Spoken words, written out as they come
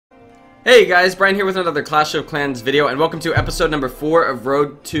Hey guys, Brian here with another Clash of Clans video, and welcome to episode number 4 of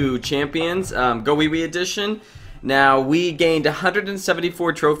Road to Champions, Gowiwi edition. Now, we gained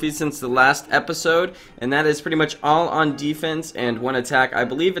 174 trophies since the last episode, and that is pretty much all on defense and one attack. I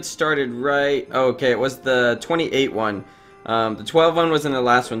believe it started right... Oh, okay, it was the 28 one. The 12 one was in the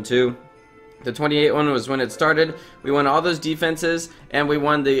last one too. The 28 one was when it started. We won all those defenses, and we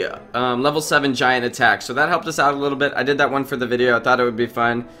won the level 7 giant attack. So that helped us out a little bit. I did that one for the video. I thought it would be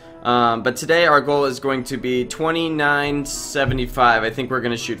fun. But today our goal is going to be 2975. I think we're going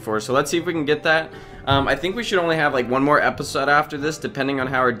to shoot for. So let's see if we can get that. I think we should only have like one more episode after this, depending on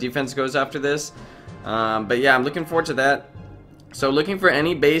how our defense goes after this. But yeah, I'm looking forward to that. So looking for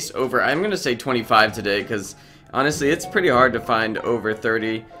any base over, I'm going to say 25 today, because honestly it's pretty hard to find over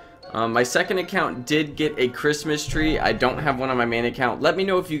 30. My second account did get a Christmas tree. I don't have one on my main account. Let me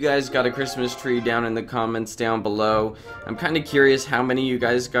know if you guys got a Christmas tree down in the comments down below. I'm kind of curious how many you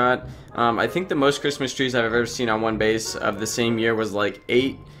guys got. I think the most Christmas trees I've ever seen on one base of the same year was like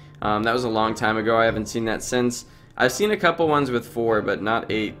 8. That was a long time ago. I haven't seen that since. I've seen a couple ones with 4, but not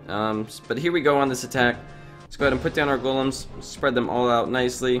 8. But here we go on this attack. Let's go ahead and put down our golems, spread them all out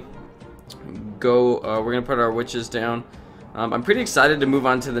nicely. We're going to put our witches down. I'm pretty excited to move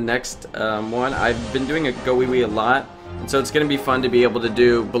on to the next one. I've been doing a Gowiwi a lot, and so it's going to be fun to be able to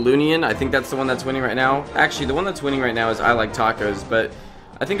do Balloonian. I think that's the one that's winning right now. Actually, the one that's winning right now is I Like Tacos, but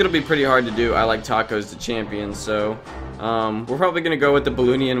I think it'll be pretty hard to do I Like Tacos to champion, so we're probably going to go with the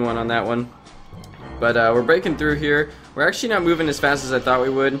Balloonian one on that one. But we're breaking through here. We're actually not moving as fast as I thought we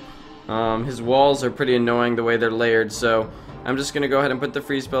would. His walls are pretty annoying the way they're layered, so I'm just going to go ahead and put the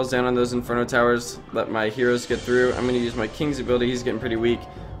free spells down on those Inferno Towers, let my heroes get through. I'm going to use my King's ability. He's getting pretty weak.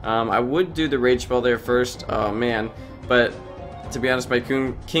 I would do the Rage spell there first, oh man, but to be honest, my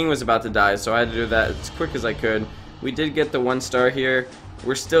King was about to die, so I had to do that as quick as I could. We did get the 1-star here.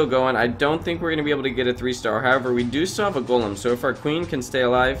 We're still going. I don't think we're going to be able to get a 3-star. However, we do still have a Golem, so if our Queen can stay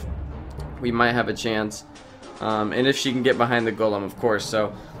alive, we might have a chance. And if she can get behind the Golem, of course.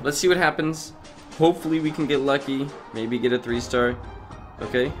 So let's see what happens. Hopefully we can get lucky, maybe get a 3-star.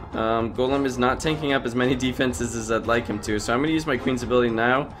 Okay, Golem is not tanking up as many defenses as I'd like him to, so I'm going to use my Queen's ability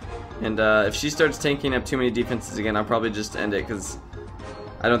now, and if she starts tanking up too many defenses again, I'll probably just end it, because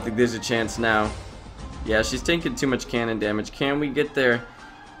I don't think there's a chance now. Yeah, she's taking too much cannon damage. Can we get there?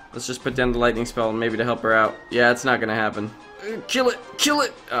 Let's just put down the lightning spell, maybe to help her out. Yeah, it's not going to happen. Kill it! Kill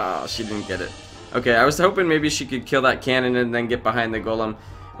it! Oh, she didn't get it. Okay, I was hoping maybe she could kill that cannon and then get behind the Golem.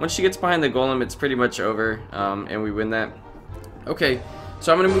 Once she gets behind the Golem, it's pretty much over, and we win that. Okay,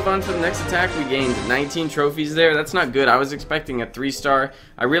 so I'm going to move on to the next attack. We gained 19 trophies there. That's not good. I was expecting a 3-star.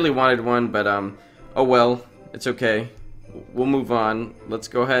 I really wanted one, but, oh well. It's okay. We'll move on. Let's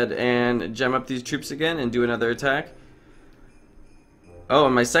go ahead and gem up these troops again and do another attack. Oh,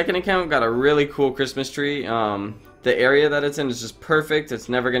 and my second account got a really cool Christmas tree. The area that it's in is just perfect. It's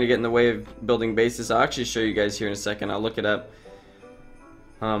never going to get in the way of building bases. I'll actually show you guys here in a second. I'll look it up.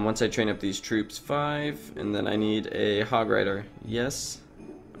 Once I train up these troops, 5, and then I need a Hog Rider. Yes.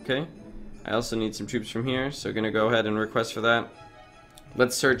 Okay. I also need some troops from here, so gonna go ahead and request for that.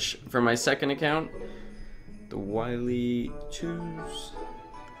 Let's search for my second account. The Wily Twos.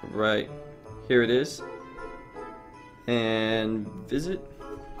 Right. Here it is. And visit.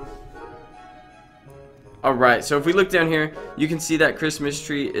 Alright, so if we look down here, you can see that Christmas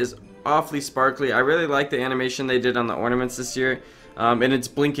tree is awfully sparkly. I really like the animation they did on the ornaments this year. And it's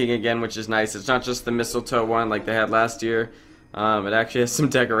blinking again, which is nice. It's not just the mistletoe one like they had last year. It actually has some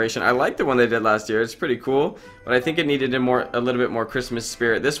decoration. I like the one they did last year. It's pretty cool, but I think it needed a little bit more Christmas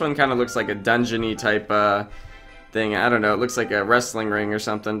spirit. This one kind of looks like a dungeon-y type thing. I don't know. It looks like a wrestling ring or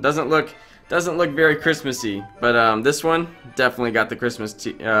something. Doesn't look very Christmassy. But this one definitely got the Christmas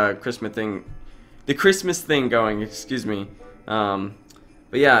thing going. Excuse me.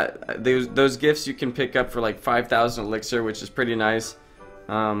 But yeah, those gifts you can pick up for like 5,000 elixir, which is pretty nice.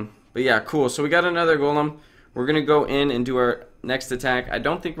 But yeah, cool. So we got another Golem. We're going to go in and do our next attack. I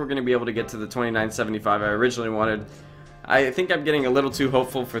don't think we're going to be able to get to the 2975 I originally wanted. I think I'm getting a little too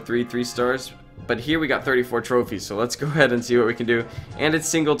hopeful for 3 stars. But here we got 34 trophies, so let's go ahead and see what we can do. And it's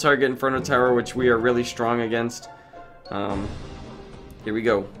single target Inferno Tower, which we are really strong against. Here we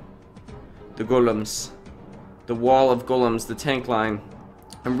go. The Golems. The wall of Golems, the tank line.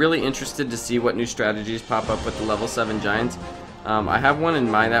 I'm really interested to see what new strategies pop up with the level 7 giants. I have one in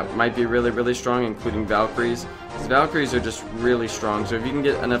mind that might be really strong, including Valkyries. These Valkyries are just really strong, so if you can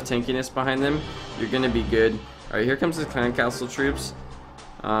get enough tankiness behind them, you're going to be good. Alright, here comes the Clan Castle troops.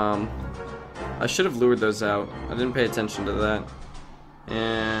 I should have lured those out. I didn't pay attention to that.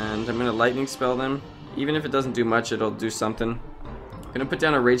 And I'm going to lightning spell them. Even if it doesn't do much, it'll do something. Gonna put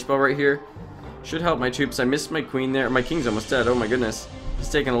down a rage spell right here. Should help my troops. I missed my queen there. My king's almost dead. Oh my goodness. He's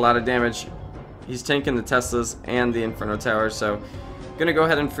taking a lot of damage. He's tanking the Teslas and the Inferno Tower, so gonna go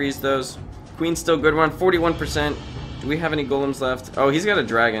ahead and freeze those. Queen's still good. We're on 41%. Do we have any golems left? Oh, he's got a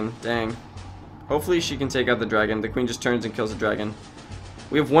dragon. Dang. Hopefully she can take out the dragon. The queen just turns and kills the dragon.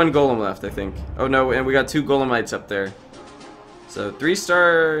 We have one golem left, I think. Oh no, and we got 2 golemites up there. So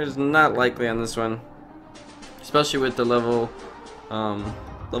 3-star is not likely on this one, especially with the level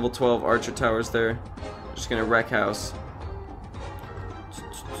 12 archer towers there. Just gonna wreck house.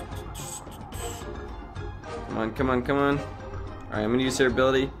 Come on, come on, come on. Alright, I'm gonna use her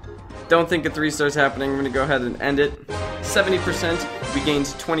ability. Don't think a 3-star's happening. I'm gonna go ahead and end it. 70%. We gained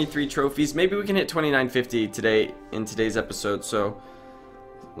 23 trophies. Maybe we can hit 2950 today in today's episode. So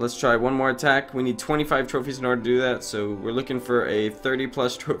let's try one more attack. We need 25 trophies in order to do that. So we're looking for a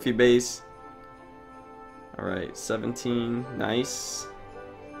 30+ trophy base. Alright, 17. Nice.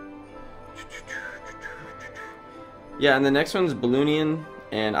 Yeah, and the next one's Balloonian.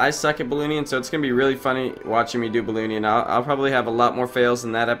 And I suck at Balloonian, so it's going to be really funny watching me do Balloonian. I'll probably have a lot more fails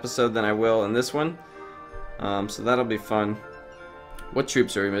in that episode than I will in this one. So that'll be fun. What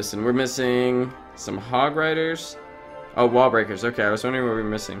troops are we missing? We're missing some Hog Riders. Oh, Wall Breakers. Okay, I was wondering what we were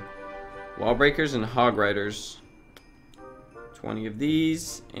missing. Wall Breakers and Hog Riders. 20 of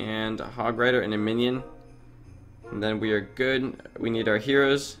these, and a Hog Rider and a minion. And then we are good. We need our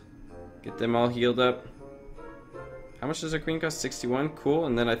heroes. Get them all healed up. How much does our queen cost? 61. Cool.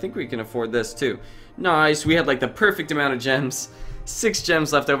 And then I think we can afford this too. Nice. We had like the perfect amount of gems. 6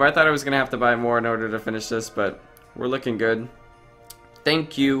 gems left over. I thought I was going to have to buy more in order to finish this, but we're looking good.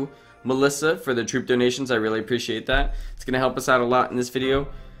 Thank you, Melissa, for the troop donations. I really appreciate that. It's going to help us out a lot in this video.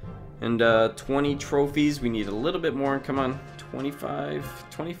 And 20 trophies. We need a little bit more. Come on. 25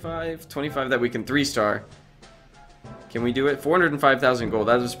 that we can 3-star. Can we do it? 405,000 gold.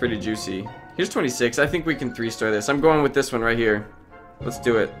 That was pretty juicy. Here's 26. I think we can 3-star this. I'm going with this one right here. Let's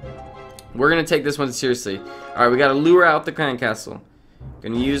do it. We're going to take this one seriously. Alright, we got to lure out the clan castle.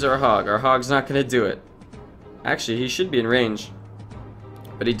 Going to use our hog. Our hog's not going to do it. Actually, he should be in range.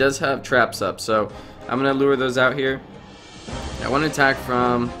 But he does have traps up. So I'm going to lure those out here. I want to attack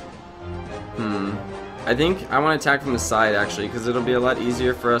from... I think I want to attack from the side, actually, because it'll be a lot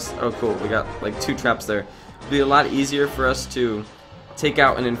easier for us... Oh, cool. We got like 2 traps there. It'll be a lot easier for us to take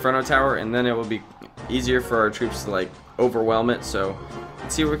out an Inferno Tower, and then it will be easier for our troops to like overwhelm it. So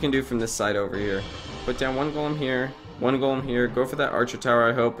let's see what we can do from this side over here. Put down 1 golem here, 1 golem here. Go for that archer tower,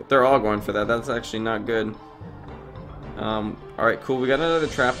 I hope. They're all going for that. That's actually not good. Alright, cool. We got another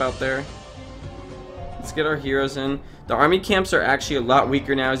trap out there. Let's get our heroes in. The army camps are actually a lot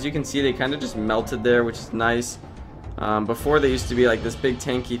weaker now. As you can see, they kind of just melted there, which is nice. Before, they used to be like this big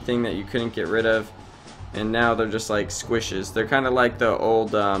tanky thing that you couldn't get rid of. And now they're just like squishes. They're kind of like the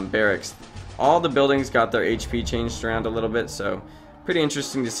old barracks. All the buildings got their HP changed around a little bit, so pretty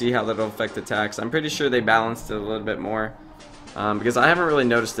interesting to see how that'll affect attacks. I'm pretty sure they balanced it a little bit more, because I haven't really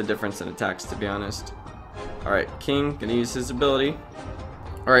noticed the difference in attacks, to be honest. Alright, King, gonna use his ability.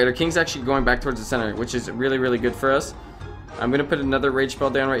 Alright, our King's actually going back towards the center, which is really, really good for us. I'm gonna put another rage spell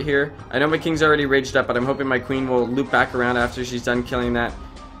down right here. I know my King's already raged up, but I'm hoping my Queen will loop back around after she's done killing that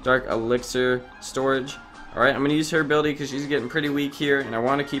Dark Elixir storage. Alright, I'm going to use her ability because she's getting pretty weak here, and I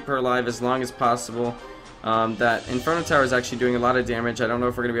want to keep her alive as long as possible. That Inferno Tower is actually doing a lot of damage. I don't know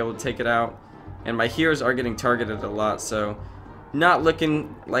if we're going to be able to take it out. And my heroes are getting targeted a lot, so not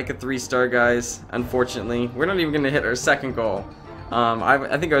looking like a 3-star, guys, unfortunately. We're not even going to hit our second goal.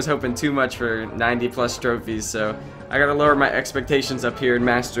 I think I was hoping too much for 90+ trophies, so I got to lower my expectations up here in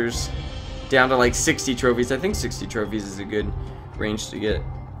Masters down to like 60 trophies. I think 60 trophies is a good range to get.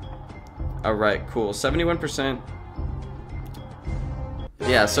 Alright, cool. 71%.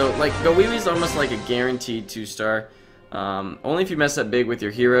 Yeah, so like Gowiwi is almost like a guaranteed 2-star. Only if you mess up big with your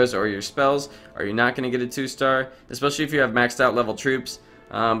heroes or your spells are you not going to get a 2-star, especially if you have maxed out level troops.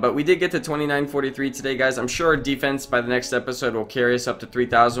 But we did get to 2943 today, guys. I'm sure our defense by the next episode will carry us up to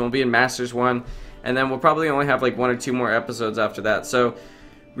 3000. We'll be in Masters 1, and then we'll probably only have like 1 or 2 more episodes after that. So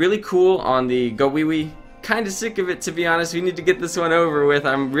really cool on the Gowiwi. Kind of sick of it, to be honest. We need to get this one over with.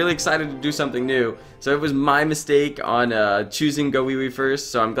 I'm really excited to do something new. So it was my mistake on choosing Gowiwi first.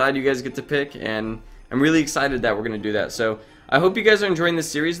 So I'm glad you guys get to pick, and I'm really excited that we're going to do that. So I hope you guys are enjoying this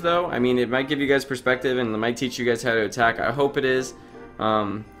series, though. I mean, it might give you guys perspective, and it might teach you guys how to attack. I hope it is.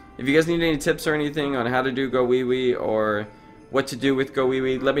 If you guys need any tips or anything on how to do Gowiwi or what to do with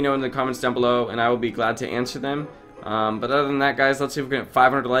Gowiwi, let me know in the comments down below, and I will be glad to answer them. But other than that, guys, let's see if we can get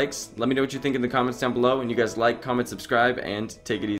 500 likes. Let me know what you think in the comments down below, and you guys like, comment, subscribe, and take it easy.